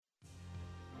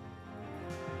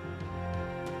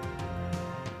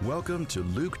Welcome to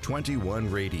Luke 21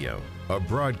 Radio, a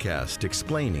broadcast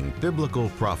explaining biblical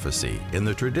prophecy in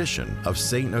the tradition of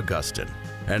St. Augustine.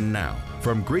 And now,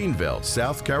 from Greenville,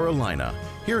 South Carolina,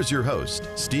 here's your host,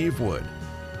 Steve Wood.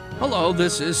 Hello,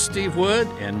 this is Steve Wood,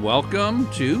 and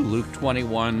welcome to Luke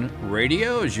 21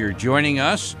 Radio as you're joining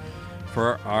us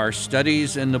for our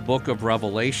studies in the book of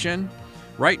Revelation.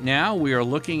 Right now, we are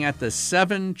looking at the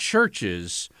 7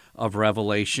 churches of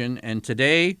Revelation, and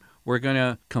today we're going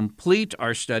to complete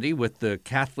our study with the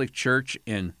Catholic Church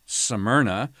in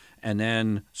Smyrna and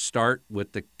then start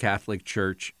with the Catholic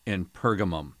Church in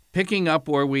Pergamum. Picking up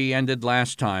where we ended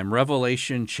last time,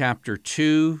 Revelation chapter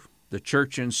 2, the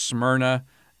church in Smyrna,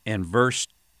 and verse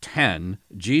 10,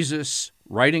 Jesus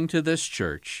writing to this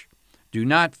church, "Do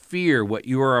not fear what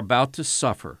you are about to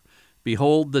suffer.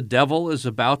 Behold, the devil is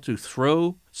about to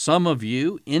throw some of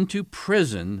you into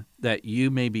prison that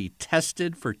you may be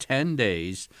tested for 10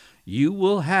 days. You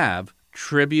will have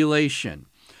tribulation.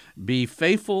 Be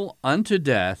faithful unto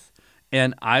death,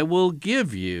 and I will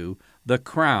give you the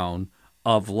crown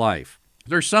of life."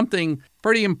 There's something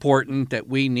pretty important that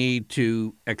we need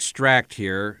to extract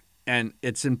here, and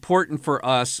it's important for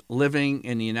us living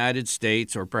in the United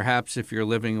States, or perhaps if you're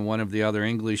living in one of the other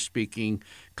English-speaking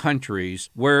countries,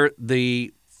 where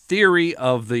the theory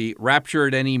of the rapture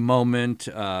at any moment,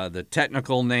 the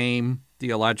technical name,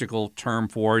 theological term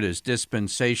for it is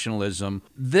dispensationalism.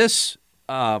 This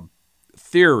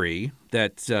theory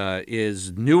that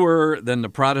is newer than the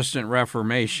Protestant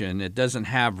Reformation, it doesn't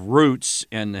have roots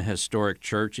in the historic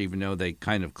church, even though they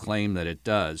kind of claim that it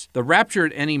does. The rapture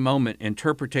at any moment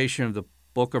interpretation of the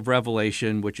book of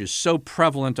Revelation, which is so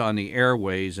prevalent on the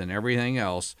airways and everything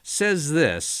else, says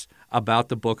this about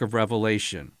the book of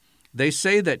Revelation. They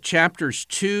say that chapters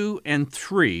 2 and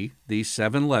 3, these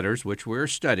 7 letters which we're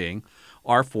studying,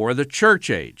 are for the church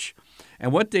age.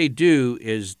 And what they do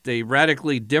is they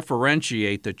radically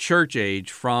differentiate the church age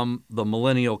from the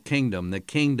millennial kingdom, the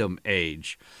kingdom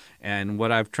age. And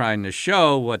what I'm trying to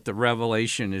show, what the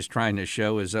Revelation is trying to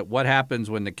show, is that what happens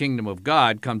when the kingdom of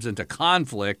God comes into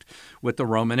conflict with the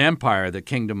Roman Empire, the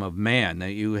kingdom of man,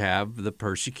 that you have the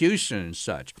persecution and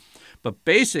such. But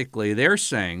basically, they're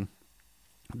saying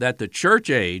that the church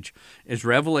age is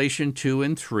Revelation 2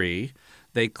 and 3.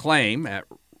 They claim at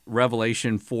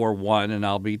Revelation 4:1, and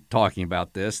I'll be talking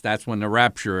about this, that's when the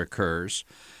rapture occurs.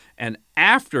 And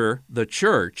after the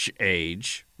church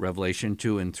age, Revelation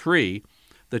 2 and 3,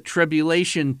 the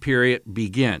tribulation period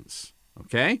begins,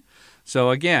 okay? So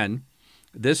again,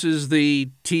 this is the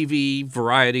TV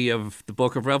variety of the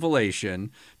book of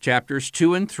Revelation. Chapters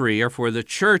 2 and 3 are for the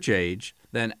church age.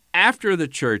 Then after the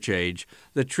church age,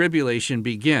 the tribulation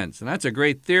begins. And that's a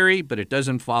great theory, but it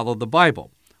doesn't follow the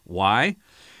Bible. Why?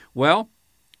 Well,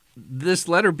 this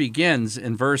letter begins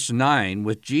in verse 9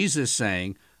 with Jesus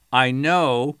saying, "I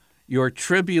know your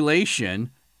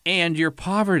tribulation and your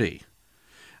poverty."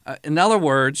 In other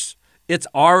words, it's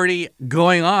already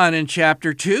going on in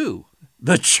chapter 2,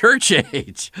 the church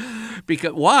age.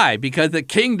 Why? Because the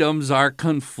kingdoms are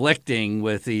conflicting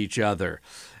with each other.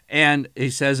 And he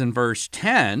says in verse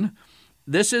 10,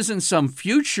 this isn't some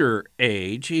future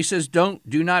age. He says, do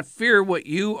not fear what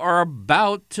you are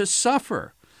about to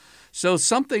suffer. So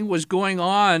something was going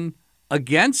on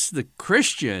against the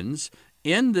Christians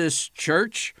in this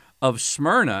church of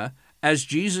Smyrna as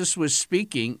Jesus was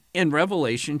speaking in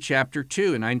Revelation chapter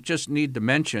 2. And I just need to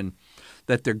mention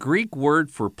that the Greek word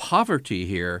for poverty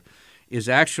here is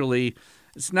actually,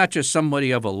 it's not just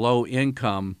somebody of a low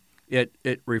income.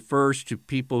 It refers to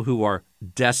people who are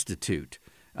destitute,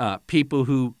 people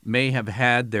who may have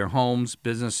had their homes,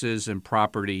 businesses, and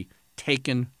property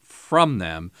taken from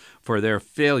them for their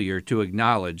failure to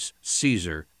acknowledge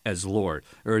Caesar as Lord.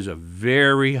 There is a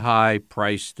very high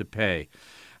price to pay.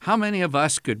 How many of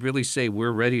us could really say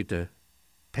we're ready to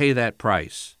pay that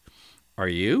price? Are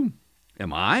you?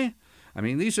 Am I? I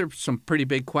mean, these are some pretty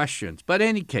big questions. But in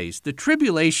any case, the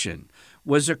tribulation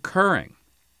was occurring.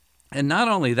 And not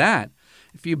only that,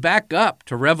 if you back up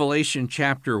to Revelation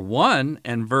chapter 1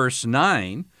 and verse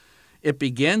 9, it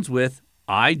begins with,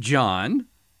 "I, John,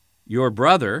 your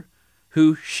brother,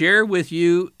 who share with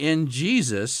you in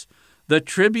Jesus the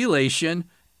tribulation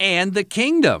and the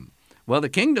kingdom." Well, the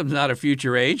kingdom's not a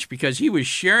future age because he was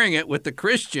sharing it with the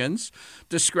Christians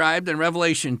described in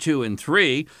Revelation 2 and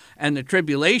 3. And the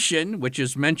tribulation, which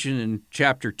is mentioned in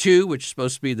chapter 2, which is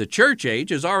supposed to be the church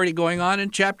age, is already going on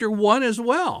in chapter 1 as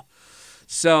well.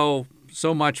 So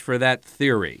much for that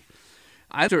theory.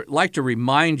 I'd like to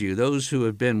remind you, those who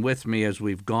have been with me as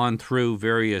we've gone through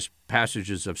various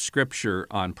passages of Scripture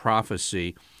on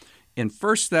prophecy, in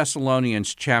 1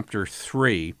 Thessalonians chapter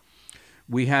 3,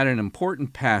 we had an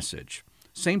important passage.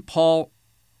 St. Paul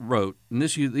wrote, and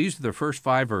these are the first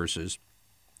 5 verses,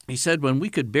 he said, when we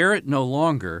could bear it no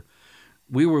longer,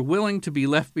 we were willing to be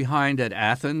left behind at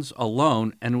Athens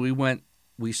alone, and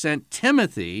we sent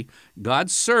Timothy,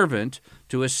 God's servant,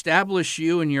 to establish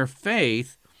you in your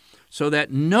faith so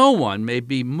that no one may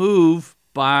be moved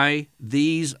by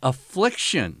these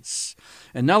afflictions.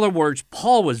 In other words,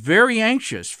 Paul was very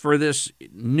anxious for this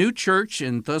new church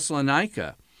in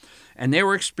Thessalonica, and they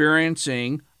were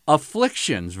experiencing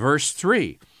afflictions. Verse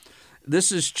 3.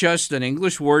 This is just an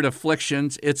English word,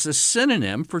 afflictions. It's a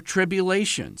synonym for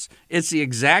tribulations. It's the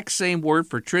exact same word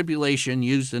for tribulation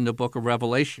used in the book of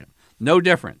Revelation. No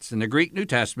difference. In the Greek New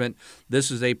Testament, this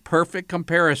is a perfect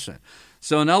comparison.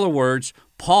 So in other words,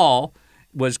 Paul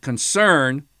was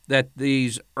concerned that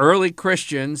these early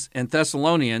Christians and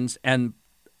Thessalonians, and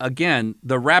again,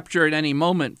 the rapture at any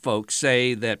moment folks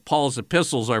say that Paul's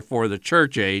epistles are for the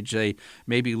church age. They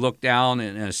maybe look down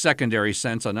in a secondary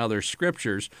sense on other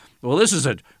scriptures. Well, this is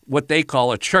what they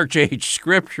call a church age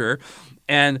scripture,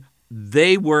 and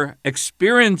they were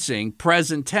experiencing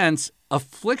present tense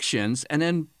afflictions. And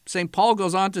then St. Paul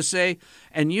goes on to say,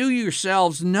 and you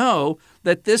yourselves know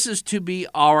that this is to be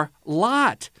our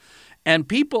lot. And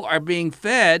people are being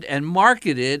fed and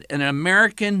marketed an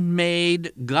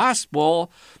American-made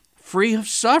gospel free of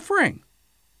suffering.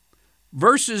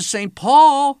 Versus St.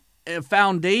 Paul, a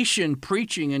foundation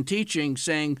preaching and teaching,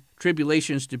 saying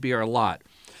tribulations to be our lot.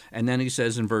 And then he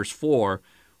says in verse 4,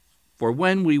 for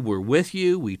when we were with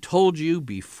you, we told you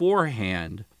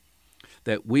beforehand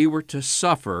that we were to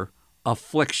suffer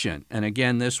affliction. And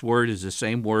again, this word is the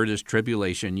same word as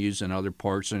tribulation used in other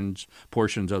portions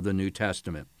of the New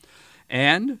Testament.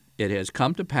 And it has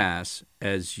come to pass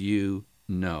as you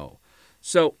know.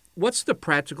 So what's the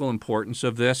practical importance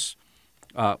of this?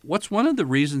 What's one of the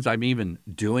reasons I'm even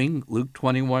doing Luke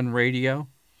 21 radio?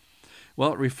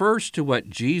 Well, it refers to what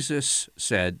Jesus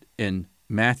said in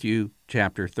Matthew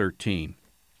chapter 13.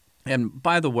 And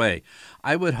by the way,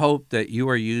 I would hope that you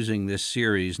are using this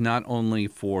series not only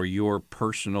for your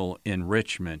personal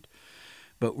enrichment,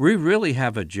 but we really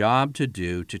have a job to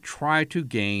do to try to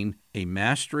gain a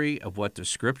mastery of what the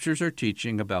Scriptures are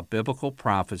teaching about biblical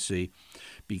prophecy,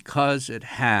 because it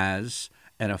has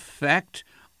an effect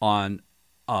on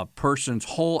a person's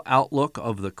whole outlook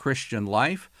of the Christian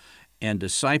life and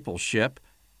discipleship,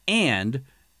 and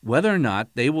whether or not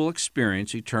they will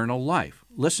experience eternal life.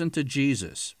 Listen to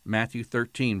Jesus, Matthew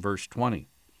 13, verse 20.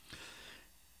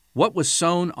 What was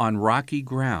sown on rocky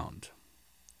ground?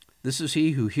 This is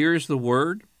he who hears the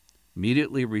word,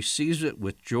 immediately receives it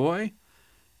with joy,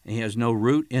 and he has no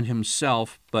root in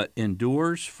himself, but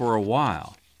endures for a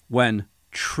while. When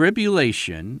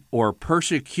tribulation or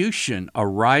persecution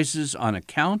arises on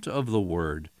account of the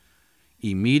word,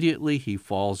 immediately he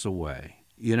falls away.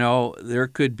 You know, there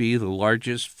could be the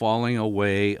largest falling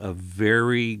away of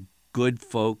very good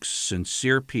folks,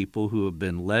 sincere people who have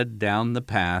been led down the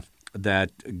path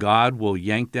that God will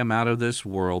yank them out of this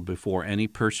world before any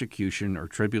persecution or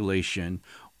tribulation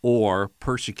or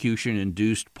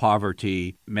persecution-induced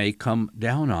poverty may come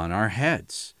down on our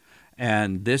heads.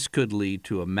 And this could lead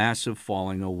to a massive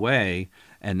falling away,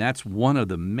 and that's one of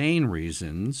the main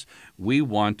reasons we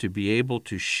want to be able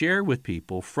to share with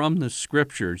people from the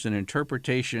Scriptures an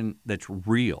interpretation that's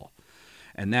real.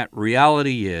 And that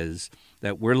reality is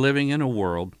that we're living in a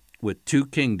world with two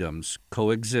kingdoms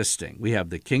coexisting. We have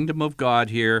the kingdom of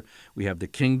God here. We have the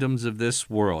kingdoms of this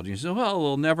world. You say, well,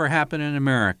 it'll never happen in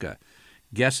America.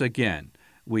 Guess again.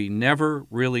 We never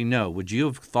really know. Would you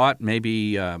have thought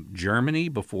maybe Germany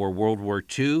before World War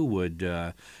II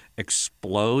would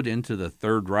explode into the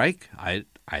Third Reich? I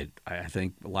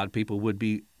think a lot of people would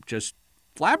be just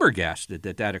flabbergasted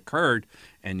that that occurred,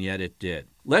 and yet it did.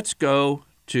 Let's go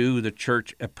to the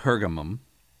church at Pergamum.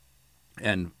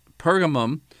 And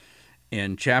Pergamum,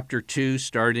 in chapter 2,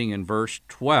 starting in verse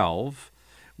 12,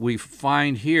 we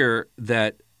find here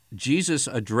that Jesus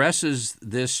addresses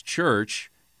this church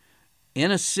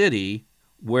in a city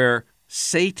where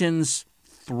Satan's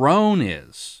throne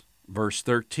is, verse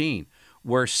 13,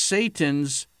 where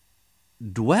Satan's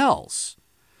dwells.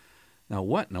 Now,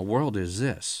 what in the world is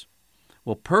this?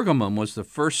 Well, Pergamum was the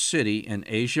first city in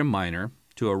Asia Minor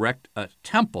to erect a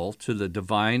temple to the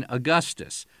divine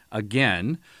Augustus.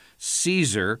 Again,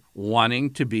 Caesar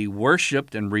wanting to be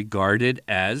worshipped and regarded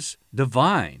as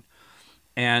divine.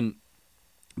 And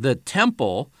the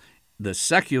temple, the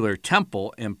secular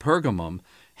temple in Pergamum,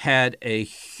 had a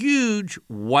huge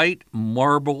white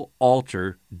marble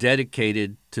altar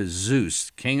dedicated to Zeus,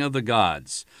 king of the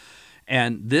gods.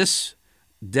 And this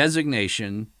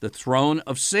designation, the throne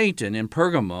of Satan in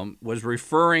Pergamum, was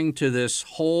referring to this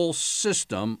whole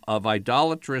system of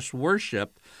idolatrous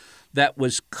worship that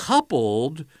was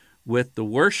coupled with the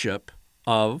worship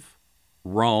of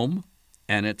Rome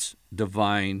and its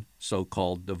divine,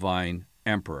 so-called divine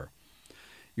emperor.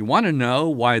 You want to know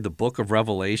why the book of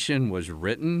Revelation was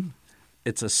written?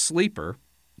 It's a sleeper,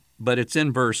 but it's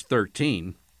in verse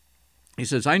 13. He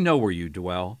says, I know where you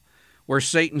dwell, where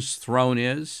Satan's throne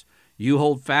is. You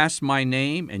hold fast my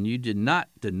name, and you did not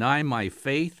deny my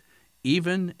faith,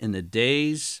 even in the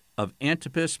days of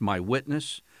Antipas, my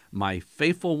witness, my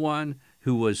faithful one,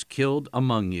 who was killed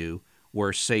among you,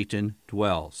 where Satan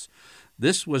dwells.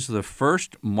 This was the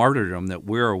first martyrdom that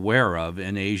we're aware of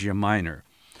in Asia Minor.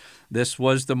 This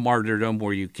was the martyrdom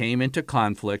where you came into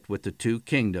conflict with the two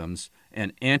kingdoms,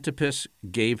 and Antipas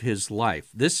gave his life.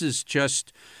 This is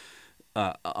just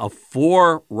a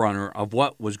forerunner of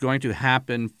what was going to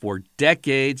happen for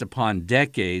decades upon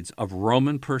decades of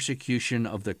Roman persecution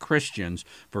of the Christians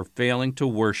for failing to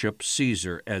worship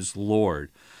Caesar as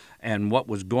Lord. And what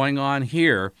was going on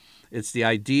here, it's the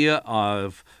idea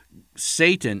of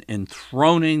Satan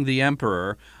enthroning the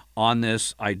emperor on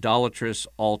this idolatrous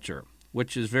altar,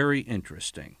 which is very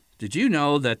interesting. Did you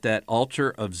know that that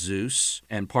altar of Zeus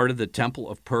and part of the Temple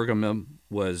of Pergamum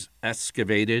was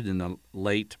excavated in the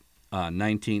late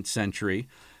 19th century?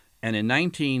 And in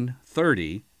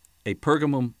 1930, a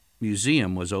Pergamum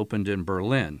museum was opened in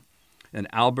Berlin. And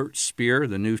Albert Speer,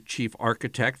 the new chief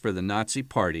architect for the Nazi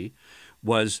Party,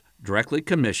 was directly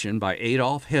commissioned by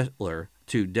Adolf Hitler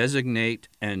to designate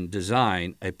and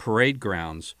design a parade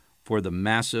grounds for the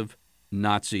massive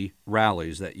Nazi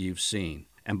rallies that you've seen.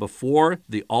 And before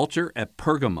the altar at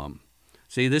Pergamum,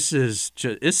 see, it's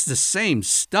the same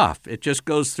stuff. It just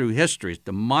goes through history. It's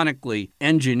demonically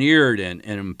engineered and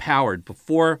empowered.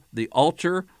 Before the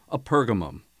altar of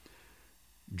Pergamum,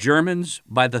 Germans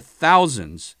by the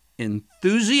thousands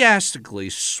enthusiastically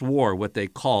swore what they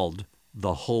called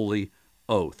the Holy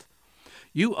Oath.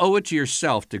 You owe it to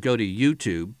yourself to go to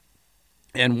YouTube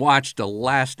and watch the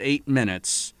last 8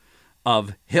 minutes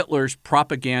of Hitler's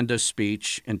propaganda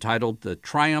speech entitled The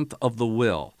Triumph of the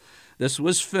Will. This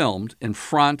was filmed in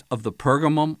front of the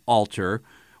Pergamum altar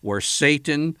where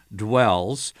Satan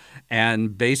dwells,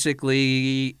 and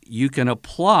basically you can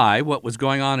apply what was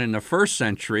going on in the first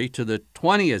century to the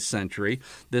 20th century.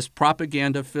 This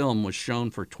propaganda film was shown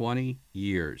for 20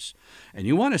 years. And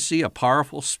you want to see a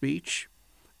powerful speech,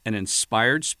 an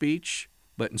inspired speech,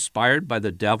 but inspired by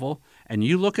the devil, and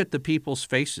you look at the people's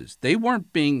faces. They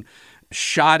weren't being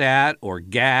shot at or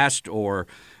gassed or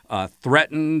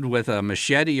threatened with a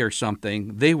machete or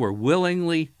something. They were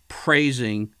willingly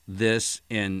praising this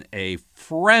in a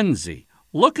frenzy.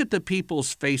 Look at the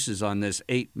people's faces on this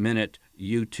 8-minute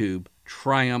YouTube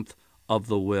Triumph of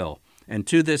the Will. And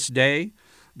to this day,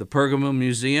 the Pergamum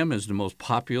Museum is the most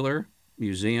popular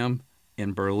museum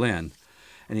in Berlin.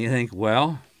 And you think,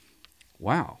 well,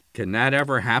 wow, can that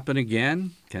ever happen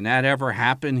again? Can that ever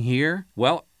happen here?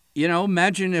 Well, you know,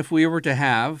 imagine if we were to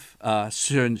have a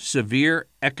severe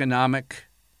economic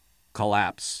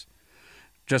collapse,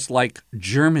 just like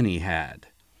Germany had,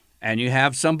 and you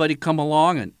have somebody come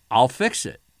along and I'll fix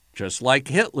it, just like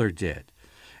Hitler did.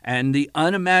 And the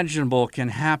unimaginable can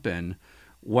happen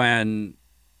when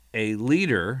a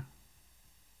leader,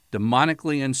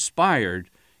 demonically inspired,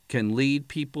 can lead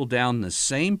people down the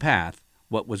same path,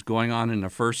 what was going on in the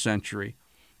first century.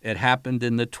 It happened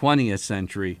in the 20th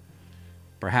century.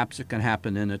 Perhaps it can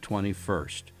happen in the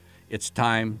 21st. It's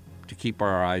time to keep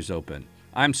our eyes open.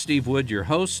 I'm Steve Wood, your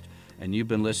host, and you've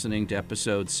been listening to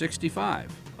episode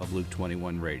 65 of Luke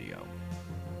 21 Radio.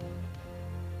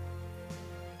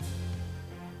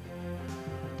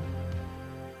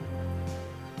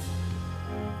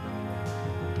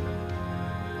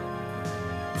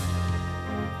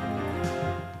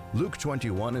 Luke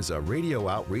 21 is a radio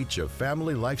outreach of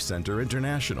Family Life Center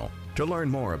International. To learn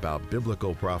more about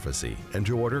biblical prophecy and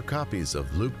to order copies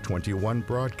of Luke 21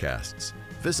 broadcasts,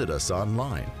 visit us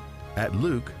online at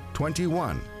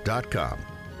luke21.com.